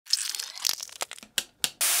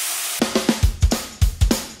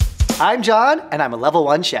I'm John, and I'm a level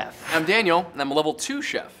 1 chef. I'm Daniel, and I'm a level 2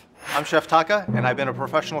 chef. I'm Chef Taka, and I've been a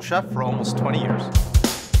professional chef for almost 20 years.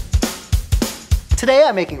 Today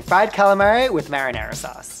I'm making fried calamari with marinara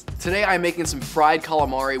sauce. Today I'm making some fried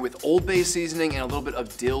calamari with Old Bay seasoning and a little bit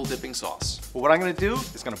of dill dipping sauce. Well, what I'm gonna do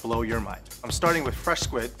is gonna blow your mind. I'm starting with fresh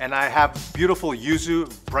squid, and I have beautiful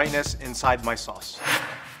yuzu brightness inside my sauce.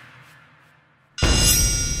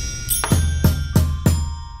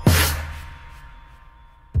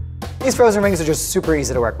 These frozen rings are just super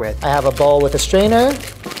easy to work with. I have a bowl with a strainer.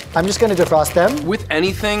 I'm just gonna defrost them. With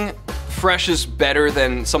anything, fresh is better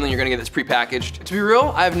than something you're gonna get that's prepackaged. To be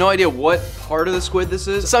real, I have no idea what part of the squid this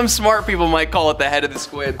is. Some smart people might call it the head of the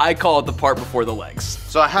squid. I call it the part before the legs.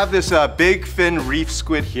 So I have this big fin reef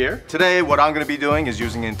squid here. Today, what I'm gonna be doing is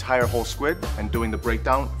using an entire whole squid and doing the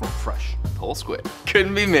breakdown from fresh. Whole squid.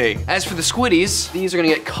 Couldn't be me. As for the squiddies, these are gonna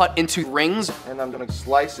get cut into rings. And I'm gonna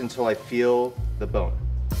slice until I feel the bone.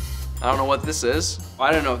 I don't know what this is.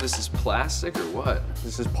 I don't know if this is plastic or what.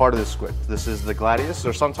 This is part of the squid. This is the gladius,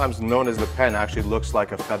 or sometimes known as the pen. Actually looks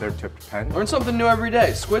like a feather-tipped pen. Learn something new every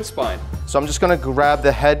day. Squid spine. So I'm just gonna grab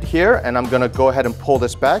the head here, and I'm gonna go ahead and pull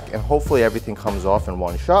this back, and hopefully everything comes off in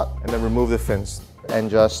one shot, and then remove the fins, and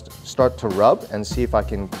just start to rub and see if I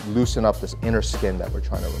can loosen up this inner skin that we're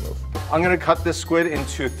trying to remove. I'm gonna cut this squid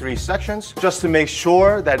into 3 sections. Just to make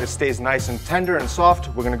sure that it stays nice and tender and soft,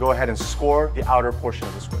 we're gonna go ahead and score the outer portion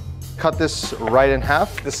of the squid. Cut this right in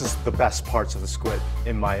half. This is the best parts of the squid,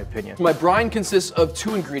 in my opinion. My brine consists of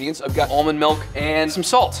 2 ingredients. I've got almond milk and some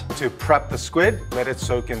salt. To prep the squid, let it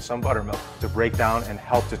soak in some buttermilk to break down and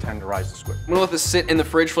help to tenderize the squid. I'm gonna let this sit in the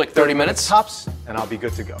fridge for like 30 minutes. Tops, and I'll be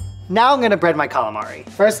good to go. Now I'm gonna bread my calamari.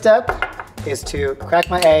 First step is to crack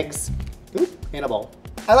my eggs in a bowl.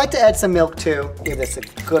 I like to add some milk too. Give this a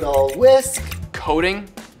good old whisk. Coating,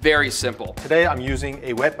 very simple. Today I'm using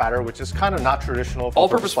a wet batter, which is kind of not traditional.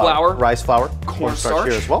 All-purpose flour, rice flour, cornstarch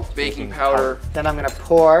here as well, baking powder. Then I'm gonna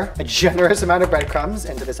pour a generous amount of breadcrumbs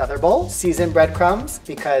into this other bowl. Seasoned breadcrumbs,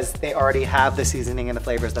 because they already have the seasoning and the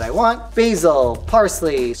flavors that I want. Basil,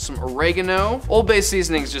 parsley, some oregano. Old Bay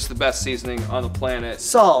seasoning is just the best seasoning on the planet.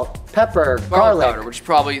 salt, pepper, garlic. Powder, which is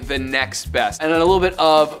probably the next best. And then a little bit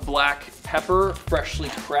of black pepper, freshly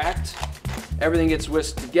cracked. Everything gets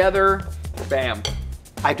whisked together. Bam.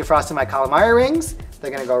 I've defrosted my calamari rings.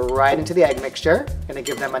 They're gonna go right into the egg mixture. Gonna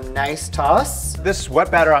give them a nice toss. This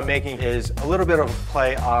wet batter I'm making is a little bit of a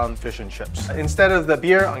play on fish and chips. Instead of the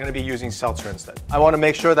beer, I'm gonna be using seltzer instead. I wanna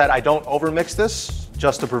make sure that I don't overmix this,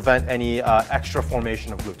 just to prevent any extra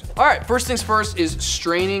formation of gluten. All right, first things first is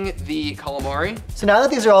straining the calamari. So now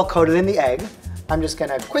that these are all coated in the egg, I'm just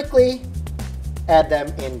gonna quickly add them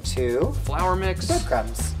into Flour mix.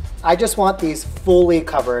 breadcrumbs. I just want these fully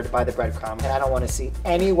covered by the breadcrumb, and I don't want to see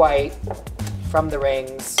any white from the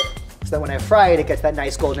rings, so that when I fry it, it gets that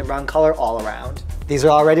nice golden brown color all around. These are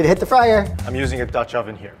all ready to hit the fryer. I'm using a Dutch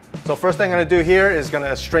oven here. So first thing I'm gonna do here is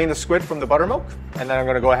gonna strain the squid from the buttermilk, and then I'm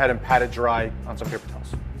gonna go ahead and pat it dry on some paper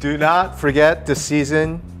towels. Do not forget to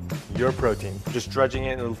season your protein. Just dredging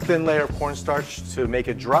in a thin layer of cornstarch to make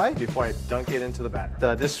it dry before I dunk it into the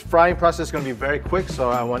batter. This frying process is gonna be very quick, so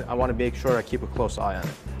I want to make sure I keep a close eye on it.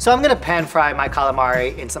 So I'm gonna pan fry my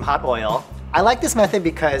calamari in some hot oil. I like this method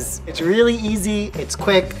because it's really easy, it's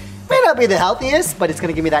quick. May not be the healthiest, but it's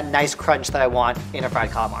gonna give me that nice crunch that I want in a fried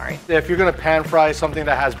calamari. If you're gonna pan fry something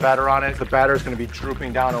that has batter on it, the batter is gonna be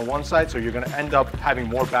drooping down on one side, so you're gonna end up having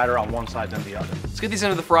more batter on one side than the other. Let's get these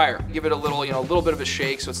into the fryer. Give it a little, a little bit of a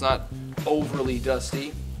shake so it's not overly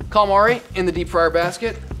dusty. Calamari in the deep fryer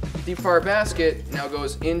basket. Deep fryer basket now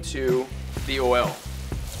goes into the oil.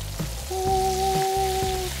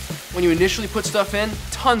 When you initially put stuff in,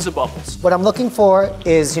 tons of bubbles. What I'm looking for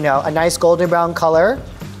is, a nice golden brown color.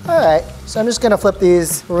 All right, so I'm just gonna flip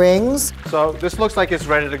these rings. So this looks like it's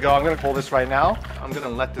ready to go. I'm gonna pull this right now. I'm gonna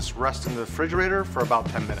let this rest in the refrigerator for about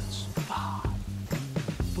 10 minutes. 5,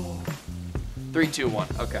 4, 3, 2, 1,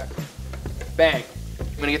 okay. Bang.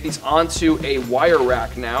 I'm gonna get these onto a wire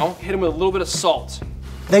rack now. Hit them with a little bit of salt.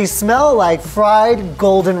 They smell like fried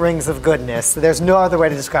golden rings of goodness. There's no other way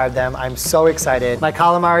to describe them. I'm so excited. My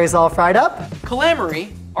calamari is all fried up.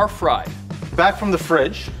 Calamari are fried. Back from the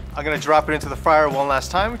fridge, I'm gonna drop it into the fryer one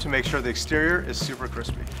last time to make sure the exterior is super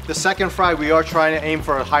crispy. The second fry, we are trying to aim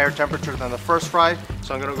for a higher temperature than the first fry,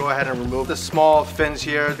 so I'm gonna go ahead and remove the small fins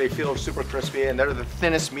here. They feel super crispy, and they're the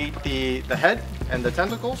thinnest meat, the head and the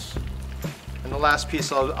tentacles. And the last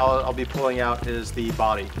piece I'll be pulling out is the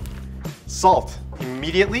body. Salt,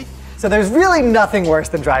 immediately. So there's really nothing worse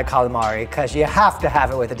than dry calamari, because you have to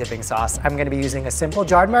have it with a dipping sauce. I'm gonna be using a simple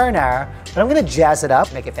jarred marinara, but I'm gonna jazz it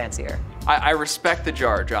up, make it fancier. I respect the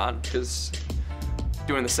jar, John, because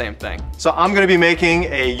doing the same thing. So I'm gonna be making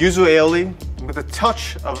a yuzu aioli with a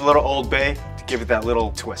touch of a little Old Bay to give it that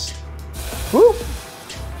little twist. Woo!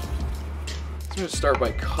 I'm gonna start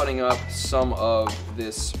by cutting up some of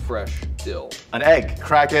this fresh dill. An egg,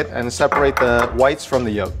 crack it and separate the whites from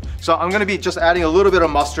the yolk. So I'm gonna be just adding a little bit of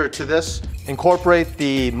mustard to this. Incorporate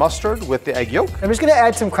the mustard with the egg yolk. I'm just gonna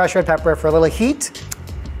add some crushed red pepper for a little heat,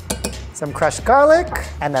 some crushed garlic,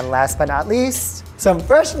 and then last but not least, some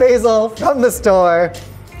fresh basil from the store.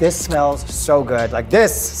 This smells so good. Like,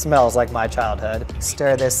 this smells like my childhood.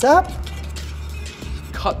 Stir this up.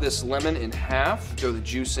 Cut this lemon in half, throw the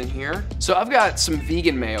juice in here. So I've got some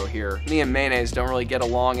vegan mayo here. Me and mayonnaise don't really get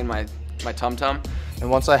along in my tum-tum. And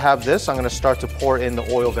once I have this, I'm gonna start to pour in the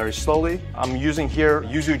oil very slowly. I'm using here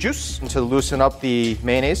yuzu juice to loosen up the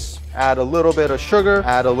mayonnaise. Add a little bit of sugar,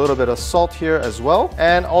 add a little bit of salt here as well.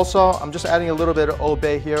 And also, I'm just adding a little bit of Old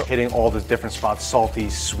Bay here. Hitting all the different spots, salty,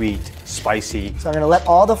 sweet, spicy. So I'm gonna let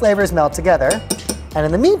all the flavors melt together. And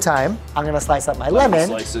in the meantime, I'm gonna slice up my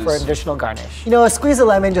lemon for an additional garnish. You know, a squeeze of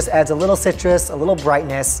lemon just adds a little citrus, a little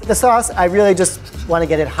brightness. The sauce, I really just wanna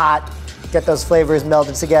get it hot, get those flavors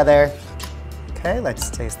melded together. Okay, let's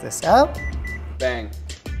taste this out. Bang.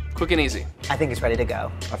 Quick and easy. I think it's ready to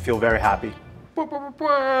go. I feel very happy.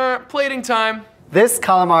 Plating time. This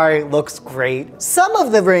calamari looks great. Some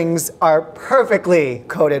of the rings are perfectly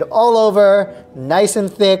coated all over, nice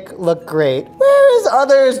and thick, look great. Whereas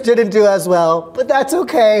others didn't do as well, but that's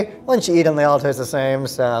okay. Once you eat them, they all taste the same,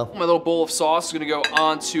 so. My little bowl of sauce is gonna go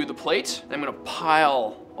onto the plate. I'm gonna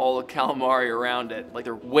pile all the calamari around it, like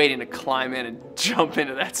they're waiting to climb in and jump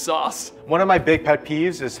into that sauce. One of my big pet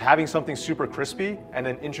peeves is having something super crispy and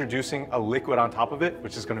then introducing a liquid on top of it,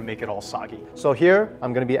 which is gonna make it all soggy. So here,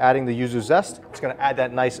 I'm gonna be adding the yuzu zest. It's gonna add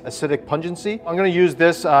that nice acidic pungency. I'm gonna use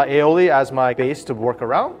this aioli as my base to work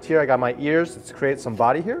around. Here I got my ears to create some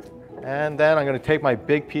body here. And then I'm gonna take my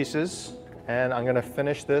big pieces and I'm gonna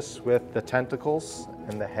finish this with the tentacles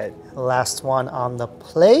and the head. Last one on the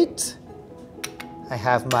plate. I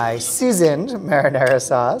have my seasoned marinara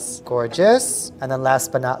sauce, gorgeous. And then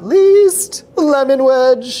last but not least, lemon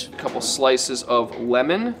wedge. A couple slices of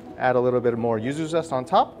lemon. Add a little bit more yuzu zest on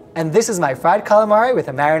top. And this is my fried calamari with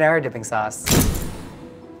a marinara dipping sauce.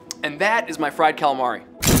 And that is my fried calamari.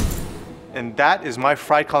 And that is my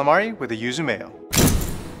fried calamari with a yuzu mayo.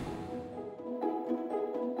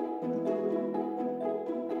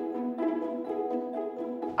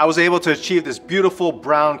 I was able to achieve this beautiful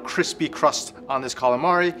brown crispy crust on this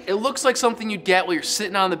calamari. It looks like something you'd get while you're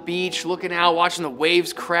sitting on the beach, looking out, watching the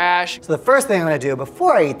waves crash. So the first thing I'm gonna do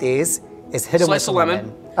before I eat these is hit them with Slice some of lemon.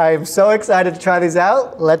 lemon. I am so excited to try these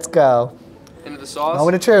out. Let's go. Into the sauce.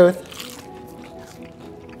 Moment of truth.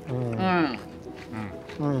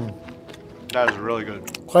 That is really good.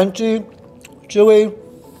 Crunchy, chewy,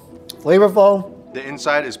 flavorful. The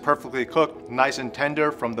inside is perfectly cooked, nice and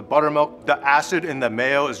tender from the buttermilk. The acid in the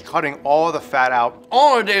mayo is cutting all the fat out.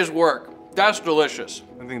 All in a day's work. That's delicious.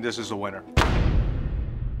 I think this is a winner.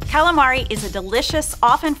 Calamari is a delicious,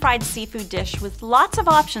 often fried seafood dish with lots of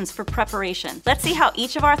options for preparation. Let's see how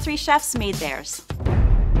each of our 3 chefs made theirs.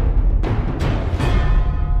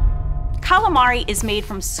 Calamari is made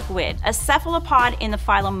from squid, a cephalopod in the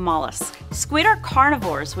phylum mollusk. Squid are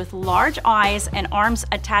carnivores with large eyes and arms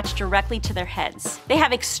attached directly to their heads. They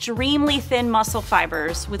have extremely thin muscle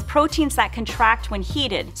fibers with proteins that contract when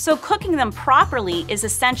heated, so cooking them properly is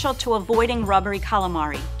essential to avoiding rubbery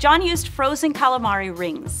calamari. John used frozen calamari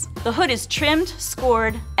rings. The hood is trimmed,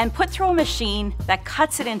 scored, and put through a machine that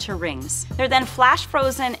cuts it into rings. They're then flash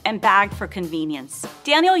frozen and bagged for convenience.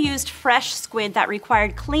 Daniel used fresh squid that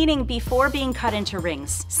required cleaning before being cut into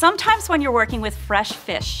rings. Sometimes when you're working with fresh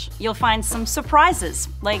fish, you'll find some surprises,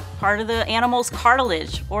 like part of the animal's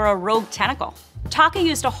cartilage or a rogue tentacle. Taka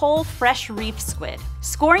used a whole fresh reef squid.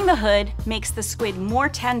 Scoring the hood makes the squid more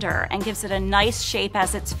tender and gives it a nice shape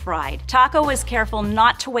as it's fried. Taka was careful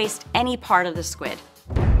not to waste any part of the squid.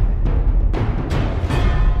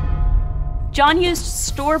 John used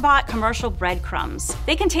store-bought commercial breadcrumbs.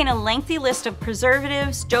 They contain a lengthy list of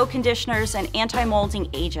preservatives, dough conditioners, and anti-molding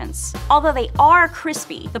agents. Although they are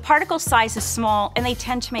crispy, the particle size is small and they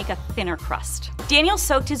tend to make a thinner crust. Daniel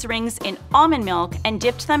soaked his rings in almond milk and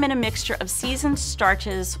dipped them in a mixture of seasoned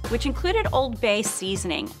starches, which included Old Bay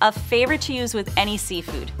seasoning, a favorite to use with any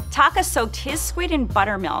seafood. Taka soaked his squid in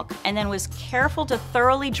buttermilk and then was careful to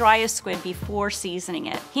thoroughly dry his squid before seasoning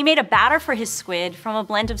it. He made a batter for his squid from a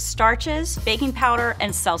blend of starches, baking powder,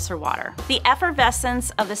 and seltzer water. The effervescence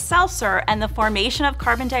of the seltzer and the formation of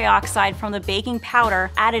carbon dioxide from the baking powder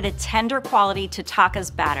added a tender quality to Taka's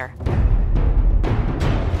batter.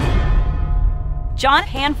 John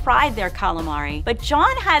pan-fried their calamari, but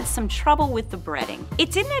John had some trouble with the breading.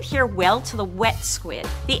 It didn't adhere well to the wet squid.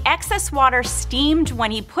 The excess water steamed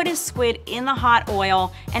when he put his squid in the hot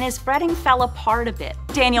oil, and his breading fell apart a bit.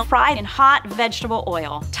 Daniel fried in hot vegetable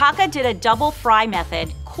oil. Taka did a double fry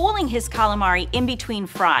method, cooling his calamari in between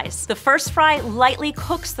fries. The first fry lightly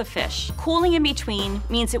cooks the fish. Cooling in between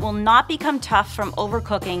means it will not become tough from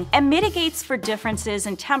overcooking and mitigates for differences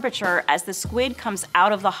in temperature as the squid comes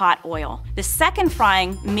out of the hot oil. The second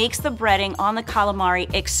frying makes the breading on the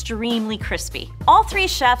calamari extremely crispy. All three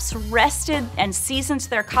chefs rested and seasoned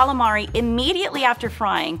their calamari immediately after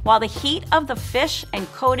frying, while the heat of the fish and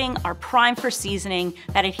coating are primed for seasoning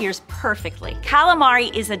that adheres perfectly.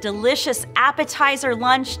 Calamari is a delicious appetizer,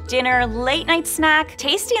 lunch, dinner, late night snack,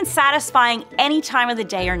 tasty and satisfying any time of the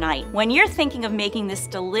day or night. When you're thinking of making this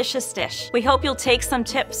delicious dish, we hope you'll take some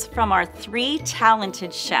tips from our 3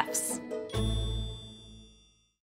 talented chefs.